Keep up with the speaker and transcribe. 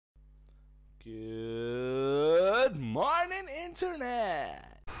Good morning, Internet!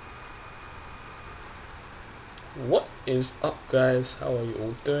 What is up, guys? How are you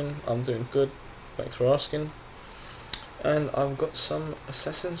all doing? I'm doing good, thanks for asking. And I've got some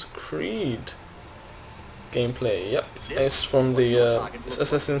Assassin's Creed gameplay. Yep, it's from the it's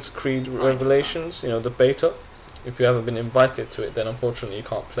Assassin's Creed Revelations, the beta. If you haven't been invited to it, then unfortunately you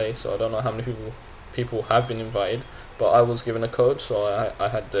can't play, so I don't know how many people have been invited, but I was given a code, so I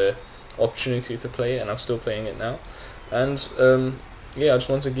had the opportunity to play it, and I'm still playing it now. And yeah, I just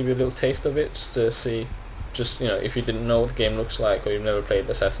wanted to give you a little taste of it, just to see, if you didn't know what the game looks like, or you've never played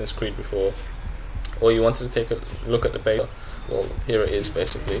Assassin's Creed before, or you wanted to take a look at the beta. Well, here it is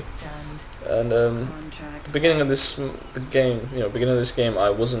basically. And the beginning of this game, I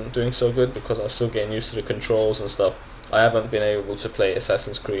wasn't doing so good because I was still getting used to the controls and stuff. I haven't been able to play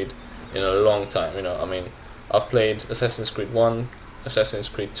Assassin's Creed in a long time. I mean, I've played Assassin's Creed 1, Assassin's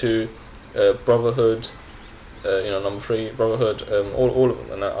Creed 2, Brotherhood, number 3, Brotherhood, all of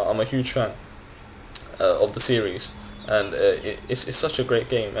them, and I'm a huge fan of the series, and it's such a great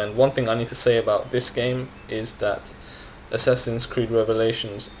game. And one thing I need to say about this game is that Assassin's Creed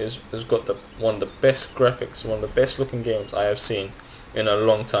Revelations has got one of the best graphics, one of the best looking games I have seen in a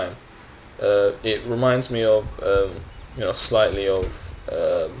long time. It reminds me of slightly of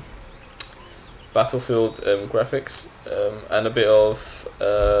Battlefield graphics, and a bit of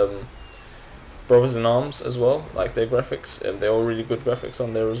Brothers in Arms as well, like their graphics. They're all really good graphics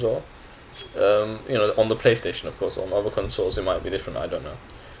on there as well. On the PlayStation, of course. On other consoles it might be different, I don't know.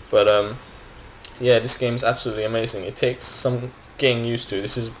 But yeah, this game's absolutely amazing. It takes some getting used to.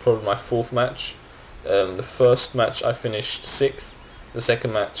 This is probably my 4th match. The first match I finished 6th, the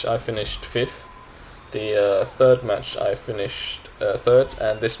second match I finished 5th, the third match I finished 3rd,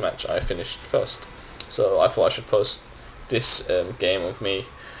 and this match I finished 1st. So I thought I should post this game of me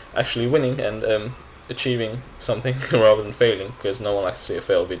actually winning and achieving something rather than failing, because no one likes to see a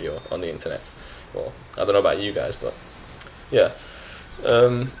fail video on the internet. Well, I don't know about you guys, but yeah.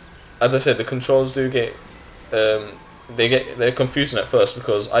 As I said, the controls do get they're confusing at first,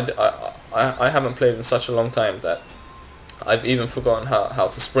 because I haven't played in such a long time that I've even forgotten how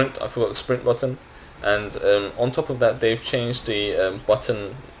to sprint. I forgot the sprint button, and on top of that, they've changed the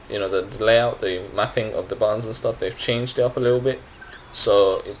button, the layout, the mapping of the buttons and stuff. They've changed it up a little bit,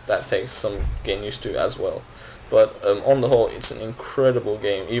 so that takes some getting used to as well. But on the whole, it's an incredible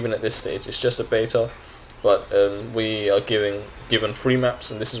game. Even at this stage, it's just a beta, but we are given 3 maps,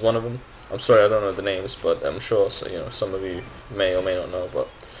 and this is one of them. I'm sorry I don't know the names, but I'm sure some of you may or may not know. But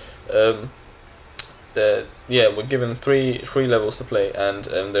yeah, we're given three levels to play, and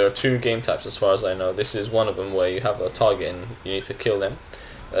there are 2 game types as far as I know. This is one of them, where you have a target and you need to kill them.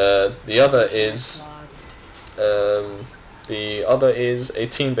 The other is a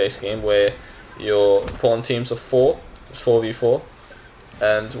team-based game where you're put on teams of 4. It's 4v4,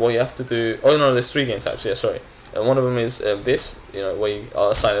 and what you have to do. Oh no, there's 3 game types. Yeah, sorry. And one of them is where you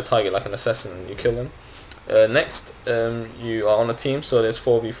are assigned a target like an assassin and you kill them. Next, you are on a team, so there's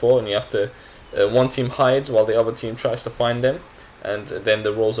 4v4, and you have to. One team hides while the other team tries to find them, and then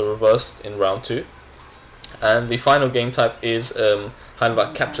the roles are reversed in round 2. And the final game type is kind of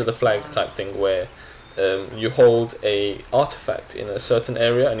like capture the flag type thing, where you hold a artifact in a certain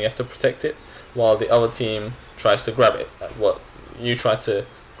area and you have to protect it, while the other team tries to grab it. You try to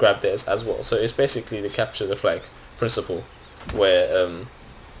grab theirs as well. So it's basically the capture the flag principle, where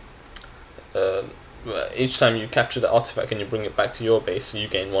each time you capture the artifact and you bring it back to your base, you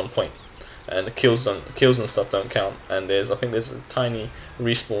gain 1 point, and the kills and stuff don't count. And I think there's a tiny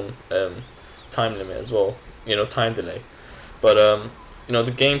respawn time limit as well, time delay. But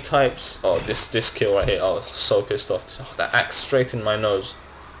the game types. Oh, this kill right here. Oh, so pissed off. Oh, that axe straight in my nose.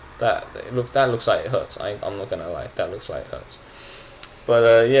 That looks like it hurts. I'm not gonna lie. That looks like it hurts.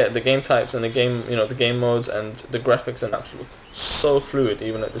 But yeah, the game types and the game modes and the graphics and that look so fluid.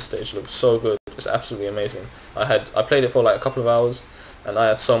 Even at this stage, it looks so good. It's absolutely amazing. I played it for like a couple of hours, and I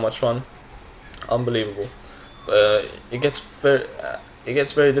had so much fun. Unbelievable. It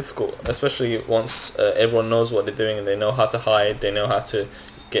gets very difficult, especially once everyone knows what they're doing and they know how to hide. They know how to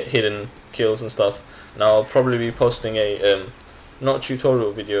get hidden kills and stuff. And I'll probably be posting a not a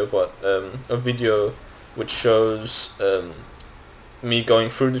tutorial video, but a video which shows me going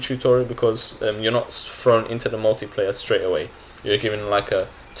through the tutorial, because you're not thrown into the multiplayer straight away. You're given like a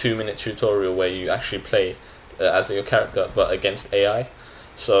 2-minute tutorial where you actually play as your character, but against AI.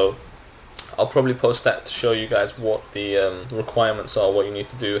 So I'll probably post that to show you guys what the requirements are, what you need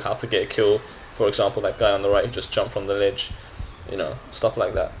to do, how to get a kill. For example, that guy on the right who just jumped from the ledge, stuff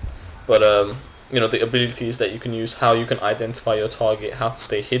like that. But the abilities that you can use, how you can identify your target, how to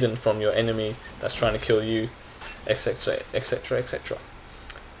stay hidden from your enemy that's trying to kill you, etc, etc, etc.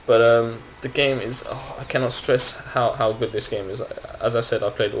 But the game is, I cannot stress how good this game is. As I said, I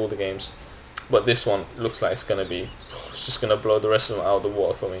played all the games, but this one looks like it's gonna be, it's just gonna blow the rest of them out of the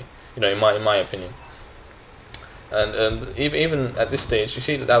water for me, in my opinion. And even at this stage, you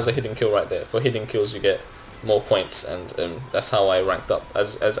see that was a hidden kill right there. For hidden kills, you get more points, and that's how I ranked up.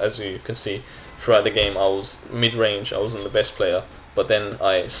 As you can see, throughout the game, I was mid-range. I wasn't the best player, but then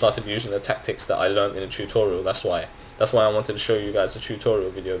I started using the tactics that I learned in the tutorial. That's why I wanted to show you guys the tutorial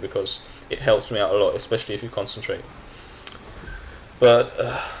video, because it helps me out a lot, especially if you concentrate. But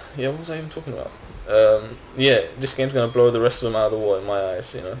yeah, what was I even talking about? Yeah, this game's gonna blow the rest of them out of the water in my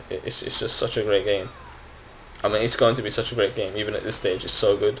eyes. It's just such a great game. I mean, it's going to be such a great game. Even at this stage, it's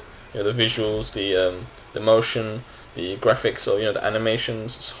so good. The visuals, the motion, the graphics, or the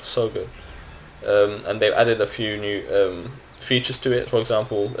animations, so good. And they've added a few new features to it. For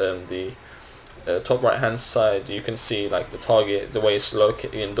example, the top right hand side, you can see like the target, the way it's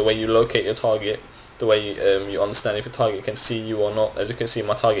located, the way you locate your target, the way you understand if your target can see you or not. As you can see,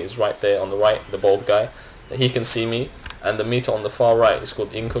 my target is right there on the right, the bald guy. He can see me, and the meter on the far right is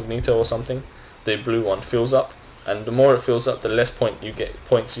called incognito or something. The blue one fills up, and the more it fills up, the less points you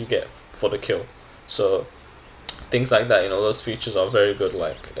get for the kill. So things like that, those features are very good.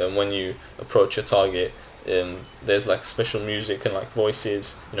 Like when you approach your target, there's like special music and like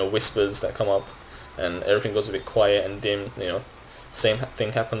voices, whispers that come up, and everything goes a bit quiet and dim. Same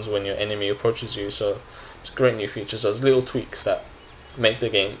thing happens when your enemy approaches you. So it's great new features. Those little tweaks that make the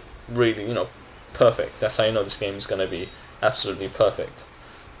game really, perfect. That's how you know this game is gonna be absolutely perfect.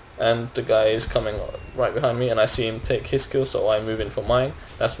 And the guy is coming right behind me, and I see him take his kill, so I move in for mine.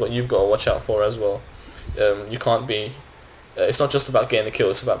 That's what you've got to watch out for as well. You can't be, it's not just about getting the kill,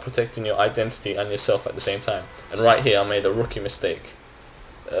 it's about protecting your identity and yourself at the same time. And right here I made a rookie mistake.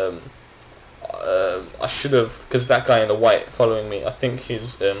 I should have, because that guy in the white following me, I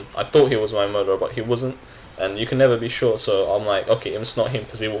thought he was my murderer, but he wasn't. And you can never be sure, so I'm like, okay, it's not him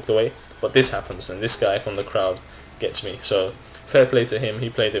because he walked away. But this happens, and this guy from the crowd gets me. So fair play to him, he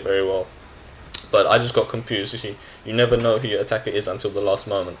played it very well. But I just got confused. You see, you never know who your attacker is until the last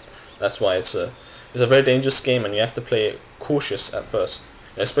moment. That's why it's a very dangerous game, and you have to play it cautious at first,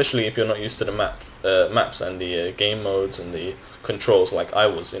 especially if you're not used to the maps and the game modes and the controls like I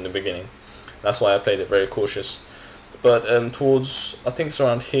was in the beginning. That's why I played it very cautious. But towards, I think it's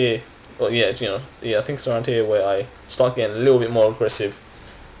around here, I think it's around here where I start getting a little bit more aggressive,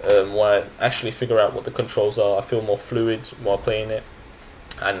 where I actually figure out what the controls are. I feel more fluid while playing it,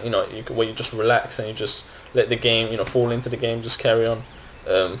 and where you just relax and you just let the game, fall into the game, just carry on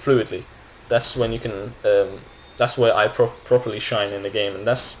fluidly. That's when you can. That's where I properly shine in the game, and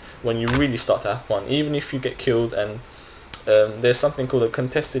that's when you really start to have fun. Even if you get killed, and there's something called a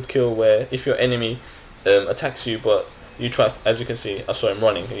contested kill, where if your enemy attacks you, but you try, as you can see, I saw him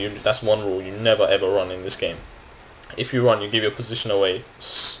running. That's one rule: you never ever run in this game. If you run, you give your position away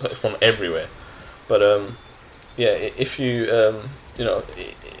from everywhere. But yeah, if you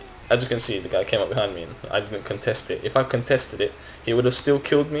as you can see, the guy came up behind me and I didn't contest it. If I contested it, he would have still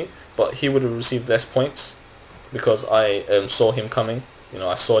killed me, but he would have received less points because I saw him coming.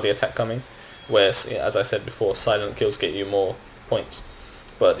 I saw the attack coming. Whereas, as I said before, silent kills get you more points.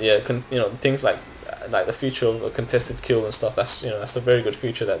 But yeah, things like the feature of a contested kill and stuff. That's a very good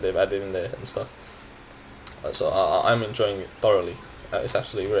feature that they've added in there and stuff. So I'm enjoying it thoroughly. It's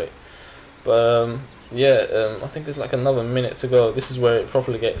absolutely great. But yeah, I think there's like another minute to go. This is where it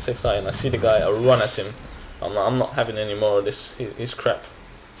properly gets exciting. I see the guy, I run at him. I'm not having any more of this. He's crap.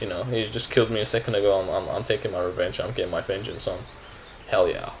 He's just killed me a second ago. I'm taking my revenge. I'm getting my vengeance on. Hell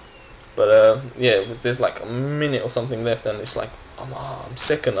yeah. But yeah, there's like a minute or something left, and it's like I'm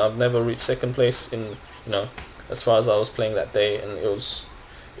second. I've never reached second place in as far as I was playing that day, and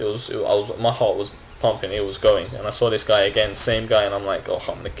my heart was pumping. It was going, and I saw this guy again, same guy, and I'm like, oh,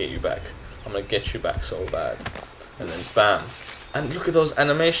 I'm gonna get you back. I'm gonna get you back so bad. And then bam, and look at those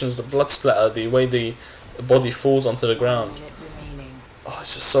animations, the blood splatter, the way the body falls onto the ground. Oh,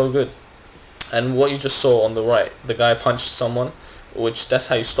 it's just so good. And what you just saw on the right, the guy punched someone, which that's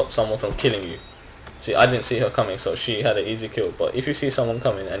how you stop someone from killing you. See, I didn't see her coming, so she had an easy kill. But if you see someone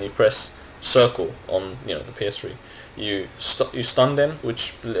coming and you press circle on the PS3, you stun them,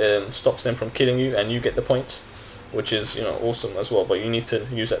 which stops them from killing you, and you get the points, which is awesome as well. But you need to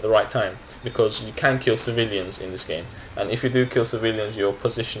use it at the right time, because you can kill civilians in this game, and if you do kill civilians, your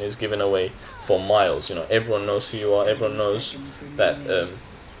position is given away for miles. Everyone knows who you are. Everyone knows that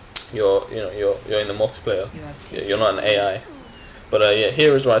you're in the multiplayer. You're not an AI. But yeah,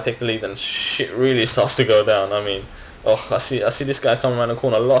 here is where I take the lead, and shit really starts to go down. I mean, oh, I see this guy coming around the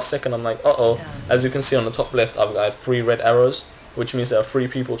corner. Last second, I'm like, uh-oh. As you can see on the top left, I had 3 red arrows, which means there are 3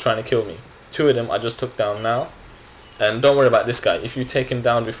 people trying to kill me. 2 of them I just took down now. And don't worry about this guy. If you take him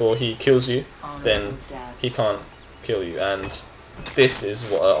down before he kills you, then he can't kill you. And this is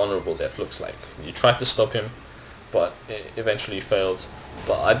what an honourable death looks like. You tried to stop him, but it eventually failed.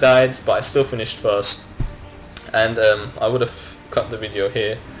 But I died, but I still finished first. And I would have cut the video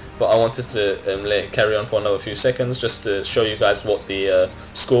here, but I wanted to let it carry on for another few seconds just to show you guys what the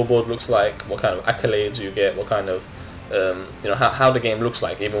scoreboard looks like, what kind of accolades you get, what kind of you know, how the game looks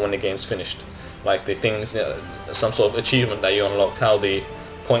like even when the game's finished, like the things, you know, some sort of achievement that you unlocked, how the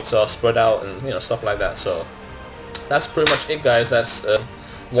points are spread out, and you know, stuff like that. So that's pretty much it, guys. That's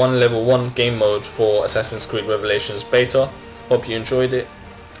level 1 game mode for Assassin's Creed Revelations beta. Hope you enjoyed it.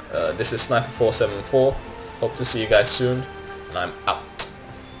 This is Sniper474. Hope to see you guys soon, and I'm out.